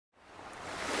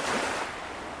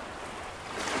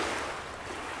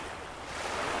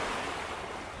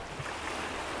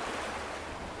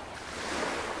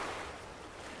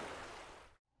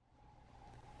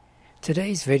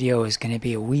Today's video is going to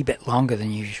be a wee bit longer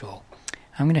than usual.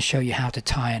 I'm going to show you how to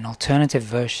tie an alternative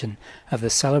version of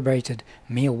the celebrated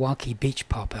Miyawaki beach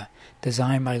popper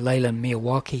designed by Leyland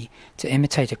Miyawaki to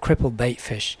imitate a crippled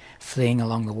baitfish fleeing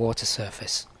along the water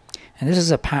surface. And this is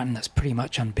a pattern that's pretty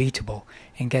much unbeatable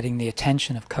in getting the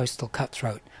attention of coastal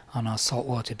cutthroat on our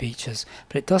saltwater beaches,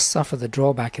 but it does suffer the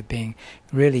drawback of being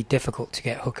really difficult to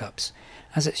get hookups.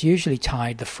 As it's usually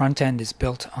tied, the front end is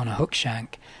built on a hook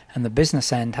shank, and the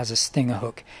business end has a stinger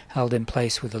hook held in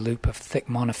place with a loop of thick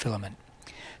monofilament.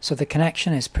 So the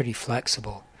connection is pretty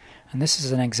flexible, and this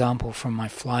is an example from my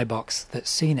fly box that's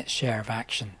seen its share of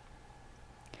action.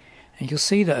 And you'll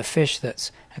see that a fish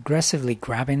that's aggressively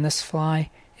grabbing this fly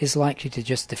is likely to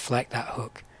just deflect that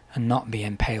hook and not be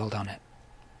impaled on it.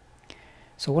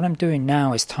 So what I'm doing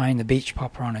now is tying the beach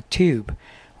popper on a tube,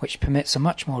 which permits a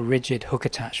much more rigid hook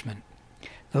attachment.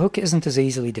 The hook isn't as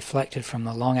easily deflected from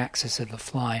the long axis of the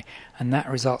fly, and that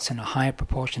results in a higher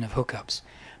proportion of hookups.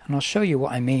 And I'll show you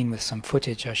what I mean with some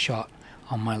footage I shot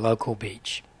on my local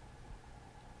beach.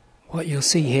 What you'll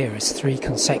see here is 3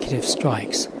 consecutive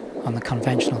strikes on the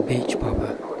conventional beach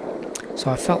popper. So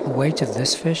I felt the weight of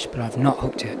this fish, but I've not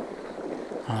hooked it.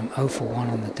 I'm 0 for 1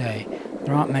 on the day.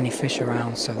 There aren't many fish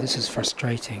around, so this is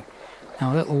frustrating.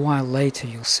 Now a little while later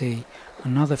you'll see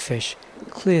another fish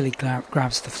clearly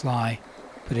grabs the fly,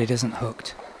 but it isn't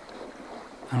hooked.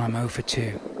 And I'm 0 for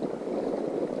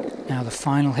 2. Now the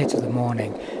final hit of the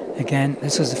morning. Again,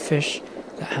 this is a fish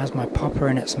that has my popper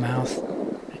in its mouth.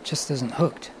 It just isn't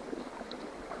hooked.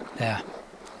 There.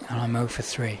 And I'm 0 for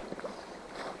 3.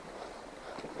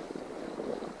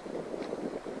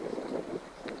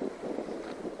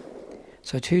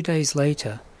 So 2 days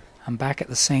later, I'm back at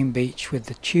the same beach with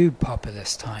the tube popper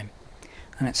this time.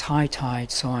 And it's high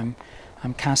tide, so I'm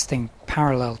casting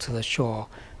parallel to the shore,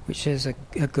 which is a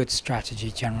good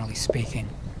strategy generally speaking.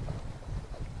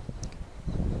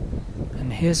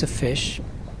 And here's a fish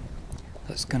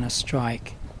that's going to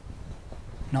strike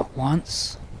not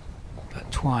once, but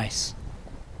twice.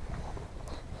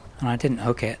 And I didn't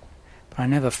hook it, but I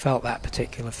never felt that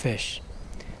particular fish.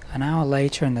 An hour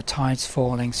later and the tide's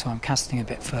falling, so I'm casting a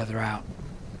bit further out.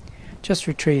 Just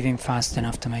retrieving fast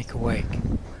enough to make a wake.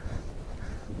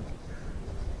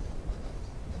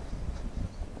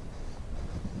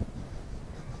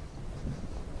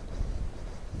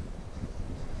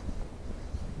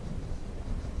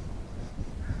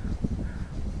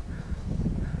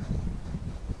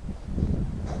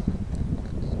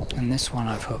 And this one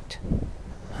I've hooked,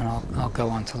 and I'll go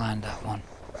on to land that one.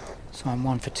 So I'm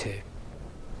 1 for 2.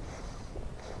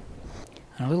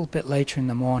 And a little bit later in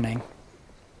the morning,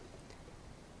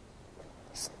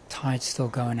 tide's still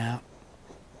going out.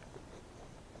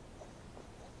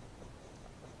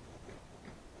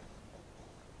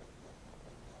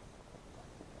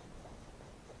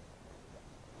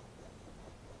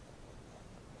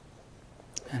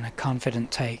 And a confident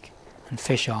take and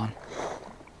fish on.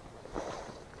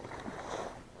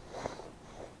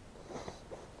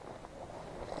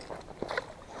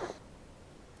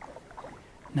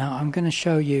 Now I'm going to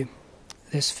show you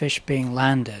this fish being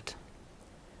landed,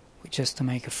 just to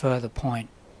make a further point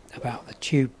about the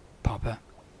tube popper,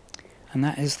 and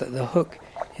that is that the hook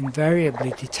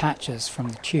invariably detaches from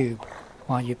the tube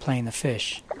while you're playing the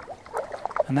fish,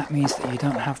 and that means that you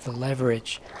don't have the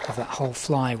leverage of that whole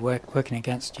fly working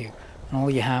against you, and all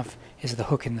you have is the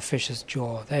hook in the fish's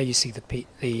jaw. There you see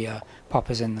the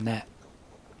poppers in the net.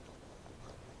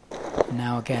 And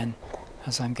now again,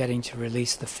 as I'm getting to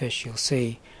release the fish, you'll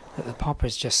see that the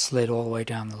popper's just slid all the way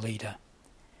down the leader.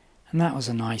 And that was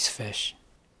a nice fish.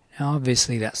 Now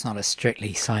obviously that's not a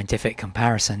strictly scientific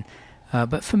comparison,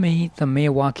 but for me the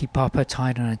Miyawaki popper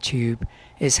tied on a tube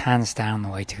is hands down the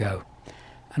way to go.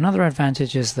 Another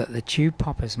advantage is that the tube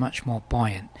popper is much more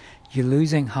buoyant. You're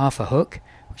losing half a hook,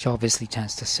 which obviously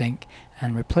tends to sink,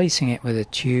 and replacing it with a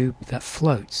tube that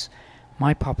floats.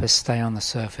 My poppers stay on the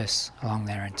surface along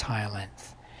their entire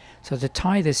length. So to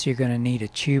tie this you're going to need a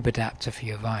tube adapter for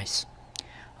your vise.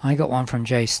 I got one from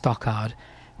J. Stockard,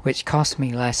 which cost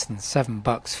me less than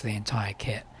 $7 for the entire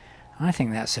kit. I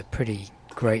think that's a pretty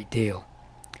great deal.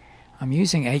 I'm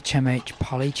using HMH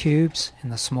poly tubes in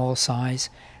the small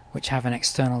size, which have an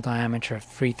external diameter of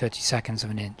 3/32 of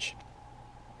an inch.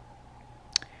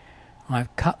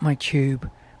 I've cut my tube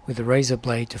with a razor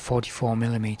blade to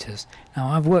 44mm. Now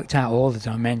I've worked out all the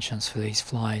dimensions for these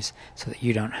flies so that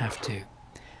you don't have to.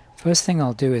 First thing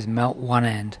I'll do is melt one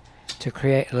end to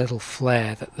create a little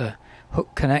flare that the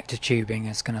hook connector tubing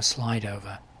is going to slide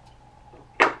over.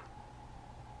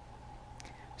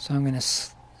 So I'm going to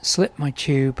slip my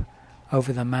tube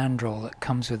over the mandrel that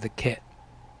comes with the kit,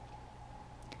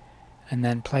 and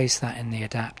then place that in the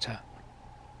adapter.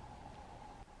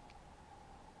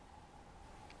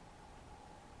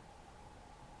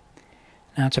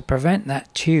 Now, to prevent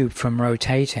that tube from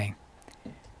rotating,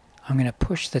 I'm going to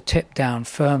push the tip down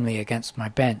firmly against my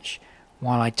bench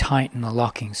while I tighten the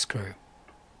locking screw.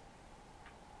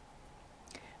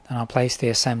 Then I'll place the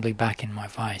assembly back in my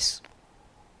vise.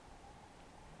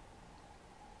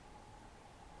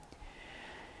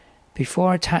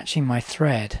 Before attaching my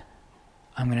thread,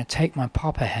 I'm going to take my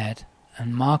popper head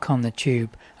and mark on the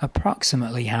tube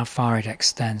approximately how far it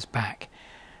extends back.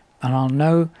 And I'll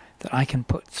know that I can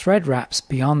put thread wraps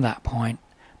beyond that point,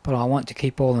 but I'll want to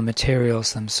keep all the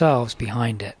materials themselves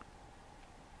behind it.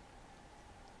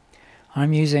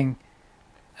 I'm using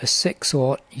a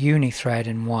 6/0 uni thread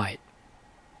in white.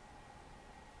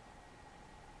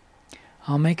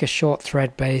 I'll make a short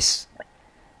thread base,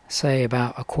 say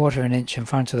about 1/4 inch in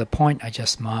front of the point I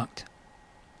just marked,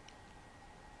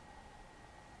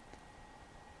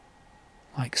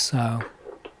 like so,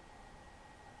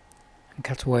 and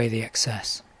cut away the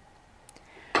excess.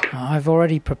 Now, I've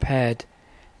already prepared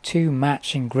 2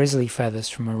 matching grizzly feathers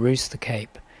from a rooster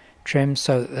cape, trimmed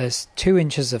so that there's 2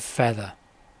 inches of feather.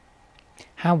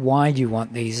 How wide you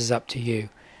want these is up to you,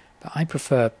 but I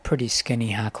prefer pretty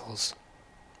skinny hackles.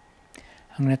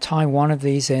 I'm going to tie one of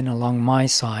these in along my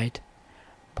side,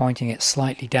 pointing it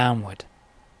slightly downward.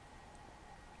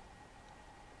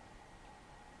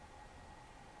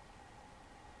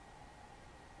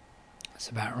 That's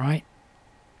about right.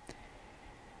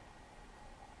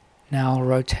 Now I'll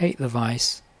rotate the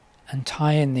vise and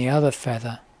tie in the other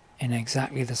feather in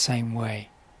exactly the same way,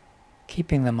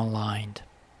 keeping them aligned.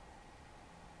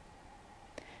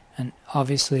 And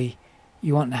obviously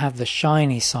you want to have the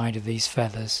shiny side of these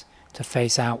feathers to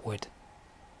face outward.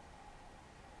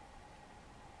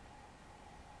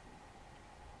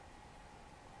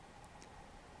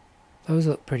 Those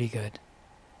look pretty good.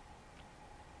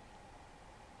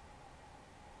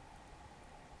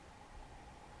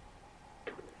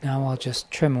 Now I'll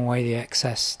just trim away the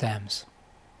excess stems.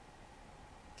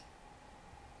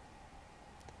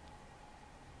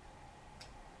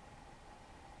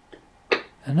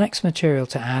 The next material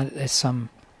to add is some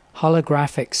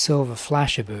holographic silver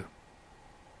flashabou.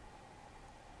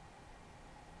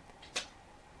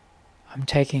 I'm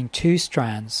taking 2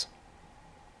 strands,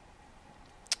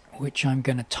 which I'm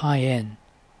going to tie in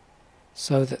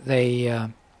so that they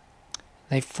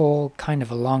fall kind of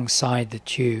alongside the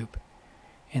tube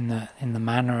in the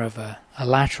manner of a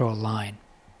lateral line.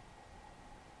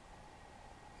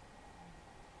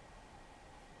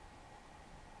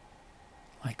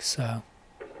 Like so.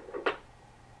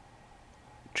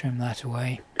 Trim that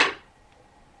away.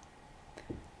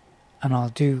 And I'll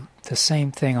do the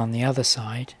same thing on the other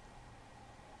side.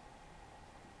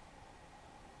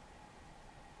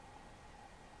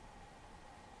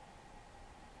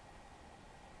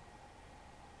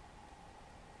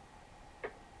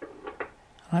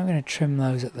 I'm going to trim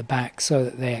those at the back so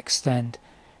that they extend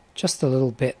just a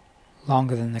little bit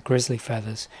longer than the grizzly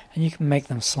feathers, and you can make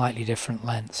them slightly different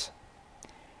lengths.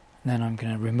 And then I'm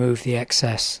going to remove the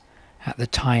excess at the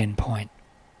tie-in point.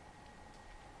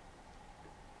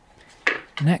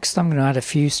 Next I'm going to add a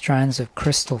few strands of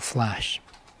crystal flash.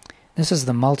 This is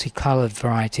the multicolored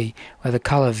variety where the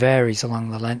color varies along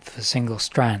the length of a single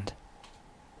strand.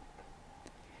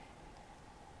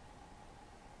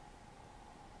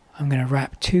 I'm going to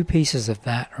wrap 2 pieces of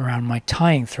that around my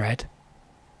tying thread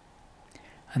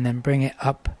and then bring it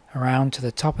up around to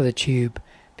the top of the tube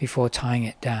before tying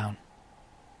it down.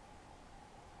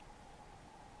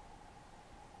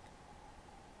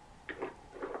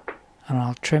 And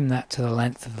I'll trim that to the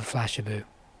length of the flashabou.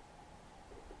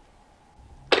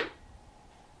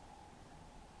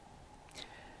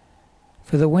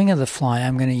 For the wing of the fly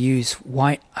I'm going to use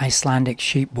white Icelandic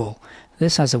sheep wool.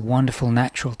 This has a wonderful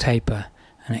natural taper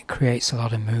and it creates a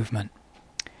lot of movement.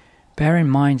 Bear in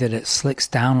mind that it slicks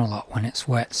down a lot when it's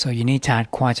wet, so you need to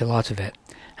add quite a lot of it.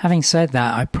 Having said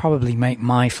that, I probably make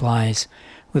my flies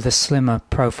with a slimmer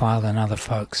profile than other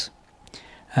folks.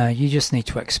 You just need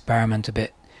to experiment a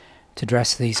bit to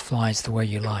dress these flies the way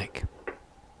you like.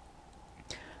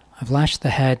 I've lashed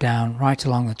the hair down right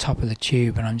along the top of the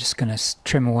tube and I'm just going to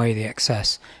trim away the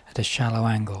excess at a shallow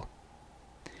angle.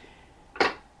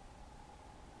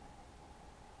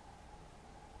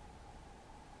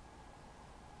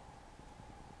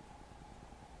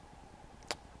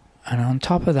 And on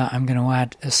top of that I'm going to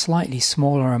add a slightly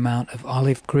smaller amount of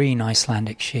olive green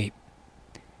Icelandic sheep.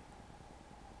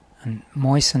 And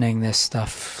moistening this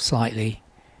stuff slightly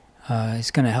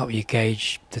is going to help you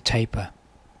gauge the taper.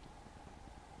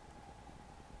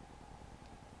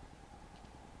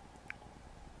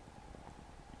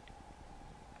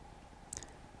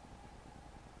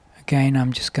 Again,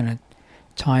 I'm just going to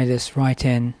tie this right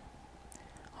in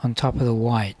on top of the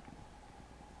white.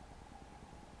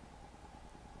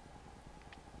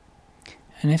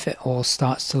 And if it all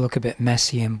starts to look a bit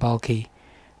messy and bulky,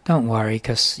 don't worry,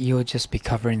 because you'll just be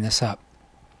covering this up.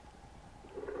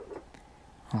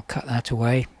 I'll cut that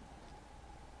away.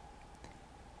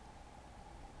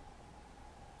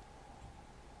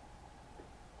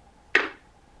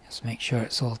 Just make sure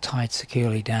it's all tied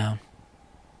securely down.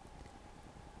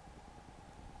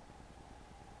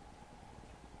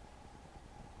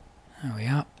 There we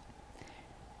are.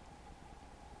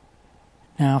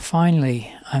 Now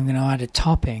finally, I'm going to add a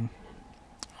topping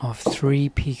of 3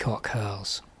 peacock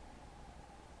curls.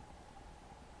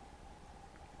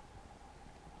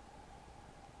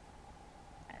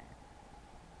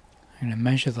 I'm going to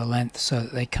measure the length so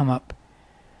that they come up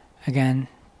again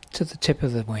to the tip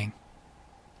of the wing,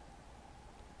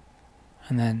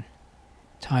 and then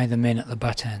tie them in at the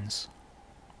butt ends.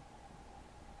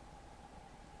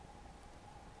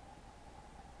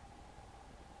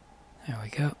 There we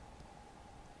go.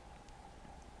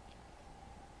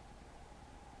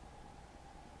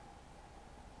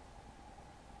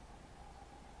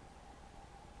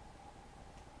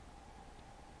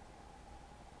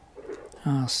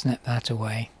 I'll snip that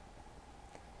away,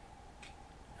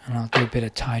 and I'll do a bit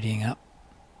of tidying up.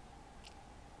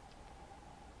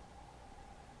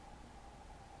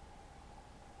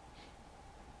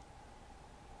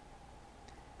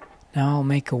 Now I'll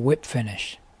make a whip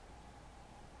finish.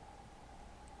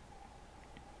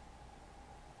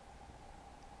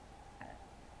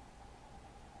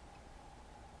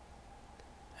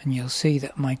 And you'll see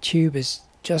that my tube is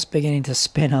just beginning to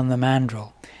spin on the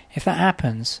mandrel. If that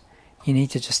happens, you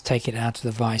need to just take it out of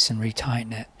the vise and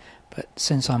retighten it. But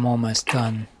since I'm almost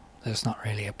done, there's not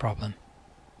really a problem.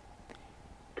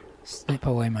 Slip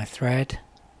away my thread.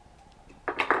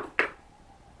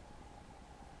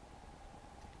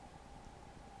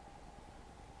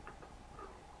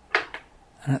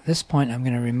 And at this point I'm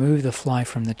going to remove the fly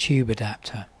from the tube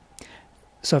adapter.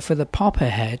 So for the popper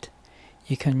head,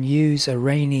 you can use a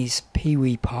Rainey's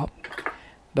Pee-wee pop,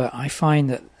 but I find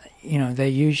that they're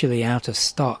usually out of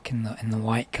stock in the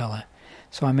white color.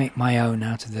 So I make my own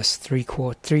out of this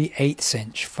 3/8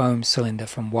 inch foam cylinder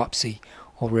from Wapsi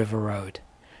or River Road,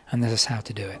 and this is how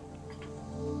to do it.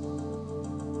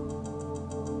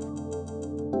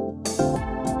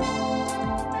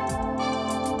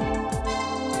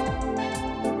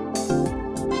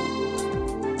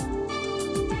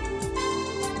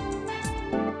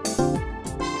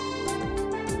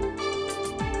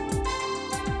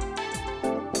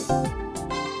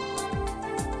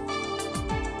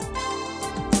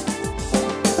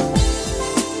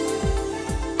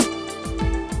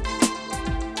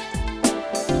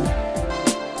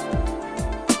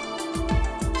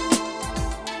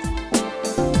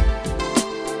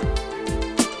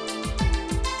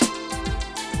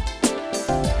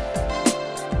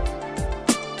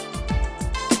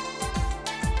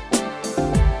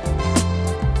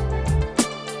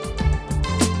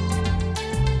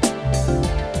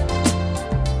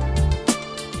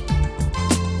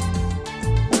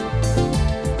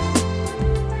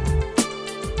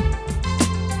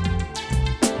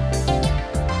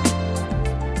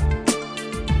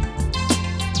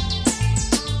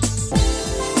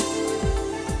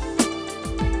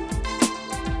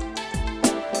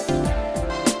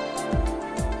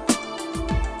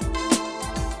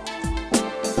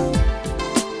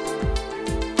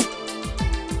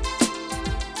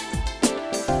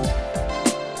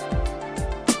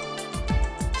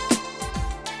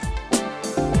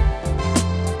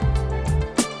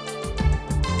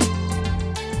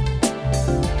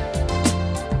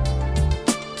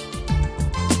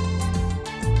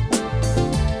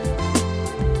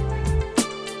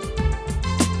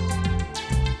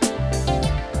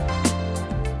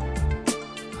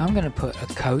 I'm going to put a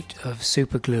coat of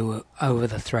super glue over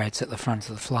the threads at the front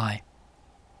of the fly.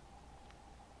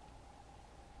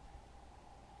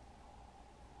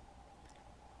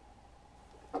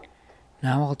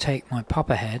 Now I'll take my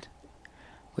popper head,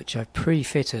 which I've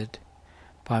pre-fitted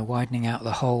by widening out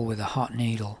the hole with a hot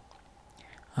needle,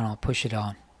 and I'll push it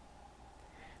on,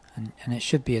 and it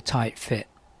should be a tight fit.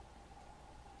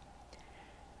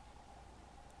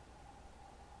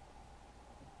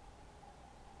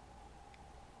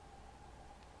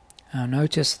 Now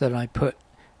notice that I put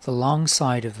the long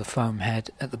side of the foam head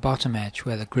at the bottom edge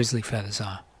where the grizzly feathers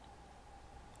are.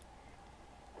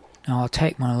 Now I'll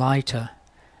take my lighter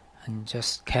and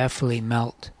just carefully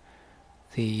melt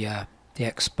the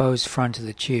exposed front of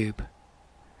the tube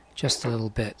just a little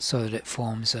bit so that it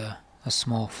forms a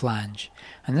small flange.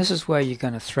 And this is where you're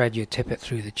going to thread your tippet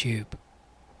through the tube.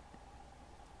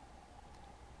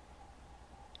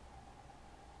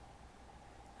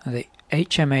 The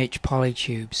HMH poly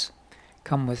tubes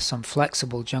come with some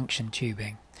flexible junction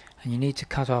tubing, and you need to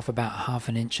cut off about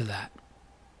 1/2 inch of that.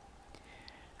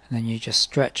 And then you just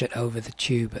stretch it over the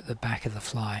tube at the back of the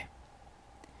fly,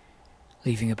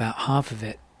 leaving about half of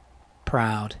it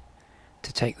proud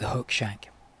to take the hook shank.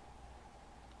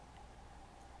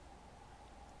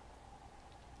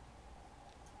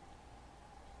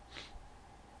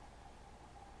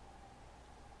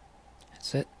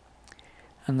 That's it.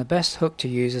 And the best hook to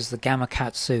use is the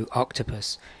Gamakatsu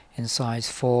Octopus in size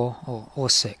 4 or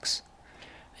 6.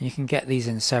 And you can get these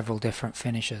in several different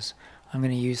finishes. I'm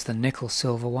going to use the nickel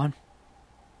silver one.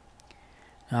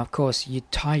 Now of course you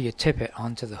tie your tippet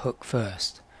onto the hook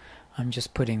first. I'm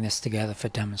just putting this together for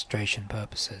demonstration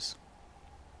purposes.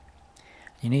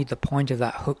 You need the point of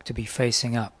that hook to be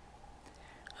facing up.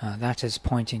 That is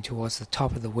pointing towards the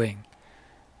top of the wing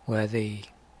where the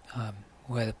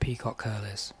peacock curl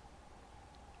is.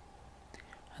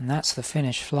 And that's the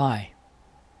finished fly.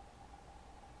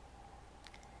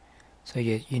 So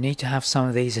you need to have some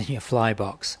of these in your fly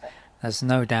box. There's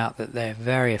no doubt that they're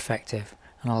very effective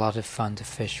and a lot of fun to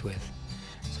fish with.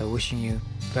 So wishing you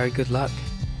very good luck,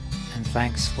 and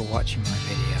thanks for watching my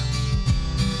video.